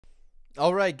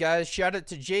All right, guys. Shout out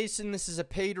to Jason. This is a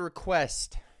paid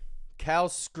request. Cal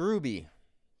Scruby.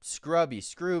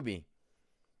 Scruby.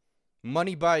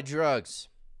 Money by drugs.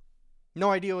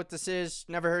 No idea what this is.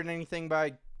 Never heard anything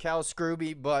by Cal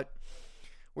Scruby, but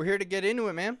we're here to get into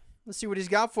it, man. Let's see what he's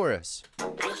got for us. I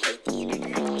hate the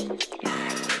internet. I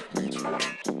hate you guys.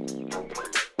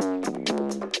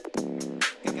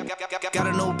 Got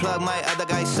a new plug, my other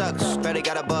guy sucks. Better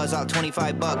got a buzz out,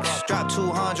 25 bucks. Drop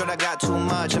 200, I got too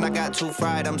much, and I got too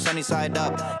fried, I'm sunny side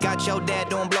up. Got your dad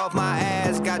doing blow off my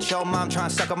ass. Got your mom trying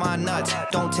to suck on my nuts.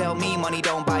 Don't tell me money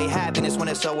don't buy happiness when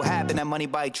it so happen that money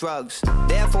buy drugs.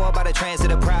 Therefore, by the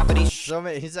transit of property. So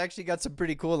he's actually got some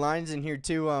pretty cool lines in here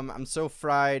too. I'm so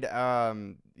fried.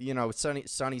 You know,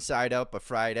 sunny side up, a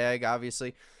fried egg,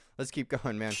 obviously. Let's keep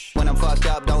going, man. When I'm fucked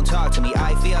up, don't talk to me.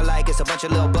 I feel like it's a bunch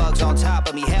of little bugs on top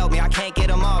of me. Help me, I can't get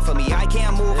them off of me. I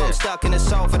can't move, I'm stuck in the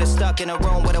sofa. They're stuck in a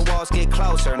room where the walls get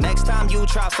closer. Next time you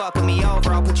try fucking me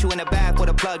over, I'll put you in the bath with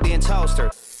a plugged-in toaster.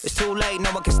 It's too late, no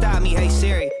one can stop me. Hey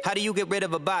Siri, how do you get rid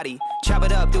of a body? Chop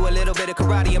it up, do a little bit of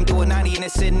karate. I'm doing 90 and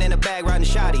it's sitting in a bag riding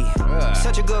shoddy.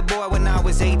 Such a good boy when I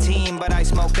was 18, but I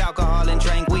smoked alcohol and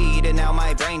drank weed, and now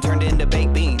my brain turned into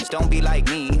baked beans. Don't be like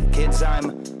me, kids,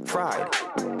 I'm fried.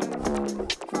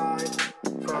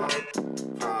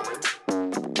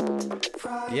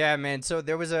 Yeah, man. So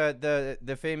there was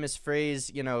the famous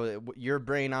phrase, you know, your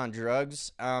brain on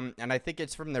drugs. And I think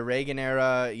it's from the Reagan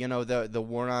era, you know, the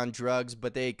war on drugs,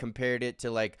 but they compared it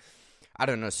to, like, I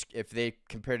don't know if they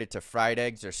compared it to fried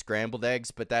eggs or scrambled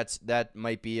eggs, but that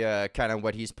might be kind of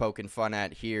what he's poking fun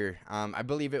at here. I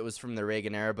believe it was from the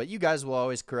Reagan era, but you guys will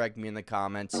always correct me in the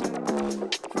comments.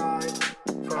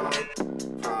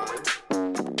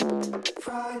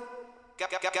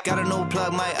 Got a new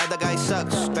plug, my other guy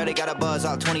sucks. Better got a buzz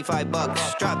out, 25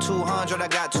 bucks. Drop 200, I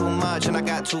got too much, and I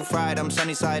got too fried, I'm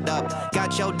sunny side up.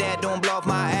 Got your dad doing blow off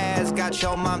my ass. Got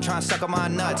your mom trying to suck on my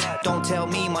nuts. Don't tell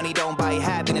me money don't buy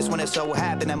happiness when it so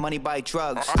happen that money buy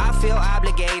drugs. I feel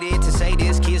obligated to say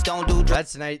this, kids don't do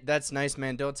drugs. That's nice,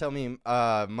 man. Don't tell me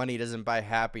money doesn't buy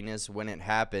happiness when it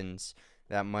happens.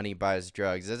 That money buys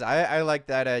drugs. I like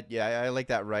that. Yeah, I like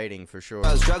that writing for sure.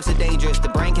 Drugs are dangerous. The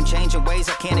brain can change in ways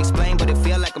I can't explain, but it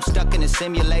feel like I'm stuck in a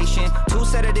simulation. 2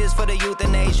 sedatives for the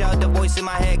euthanasia. The voice in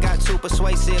my head got too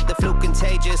persuasive. The flu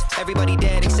contagious. Everybody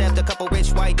dead except a couple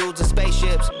rich white dudes in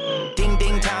spaceships. Ding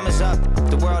ding, time is up.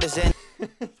 The world is in.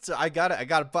 So I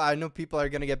know people are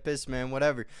gonna get pissed, man.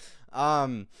 Whatever.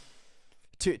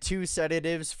 Two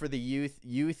sedatives for the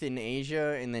youth in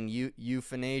Asia, and then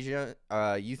euthanasia.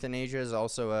 Euthanasia is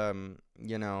also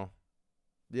you know,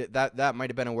 that might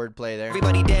have been a wordplay there.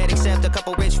 Everybody dead except a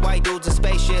couple rich white dudes in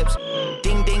spaceships.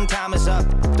 Ding ding, time is up.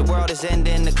 The world is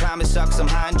ending. The climate sucks. I'm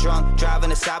high and drunk,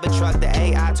 driving a Cybertruck. The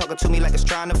AI talking to me like it's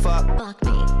trying to fuck. Fuck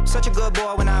me. Such a good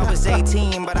boy when I was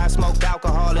 18, but I smoked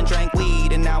alcohol and drank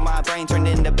weed, and now my brain turned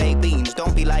into baked beans.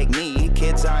 Don't be like me,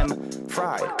 kids. I'm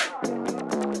fried.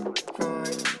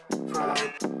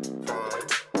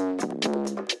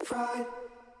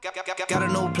 Got a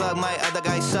new plug, my other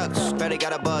guy sucks. Better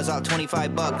got a buzz out,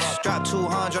 25 bucks. Drop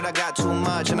 200, I got too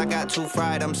much, and I got too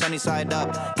fried, I'm sunny side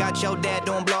up. Got your dad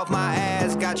doing blow off my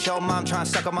ass. Got your mom trying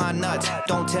to suck on my nuts.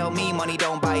 Don't tell me money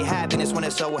don't buy happiness when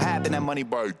it so happen that money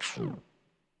bites.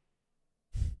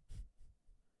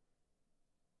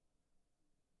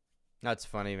 That's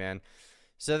funny, man.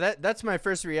 So that's my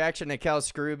first reaction to Cal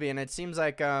Scruby, and it seems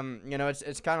like you know,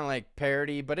 it's kind of like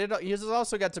parody, but he's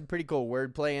also got some pretty cool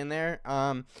wordplay in there.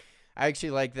 I actually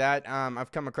like that.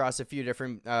 I've come across a few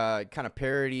different kind of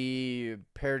parody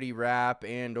rap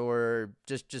and or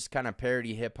just kind of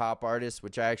parody hip hop artists,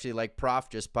 which I actually like. Prof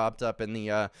just popped up in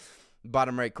the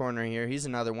bottom right corner here. He's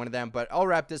another one of them. But I'll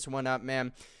wrap this one up,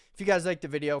 man. If you guys liked the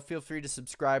video, feel free to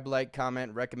subscribe, like,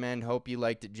 comment, recommend. Hope you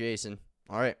liked it, Jason.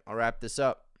 All right, I'll wrap this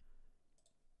up.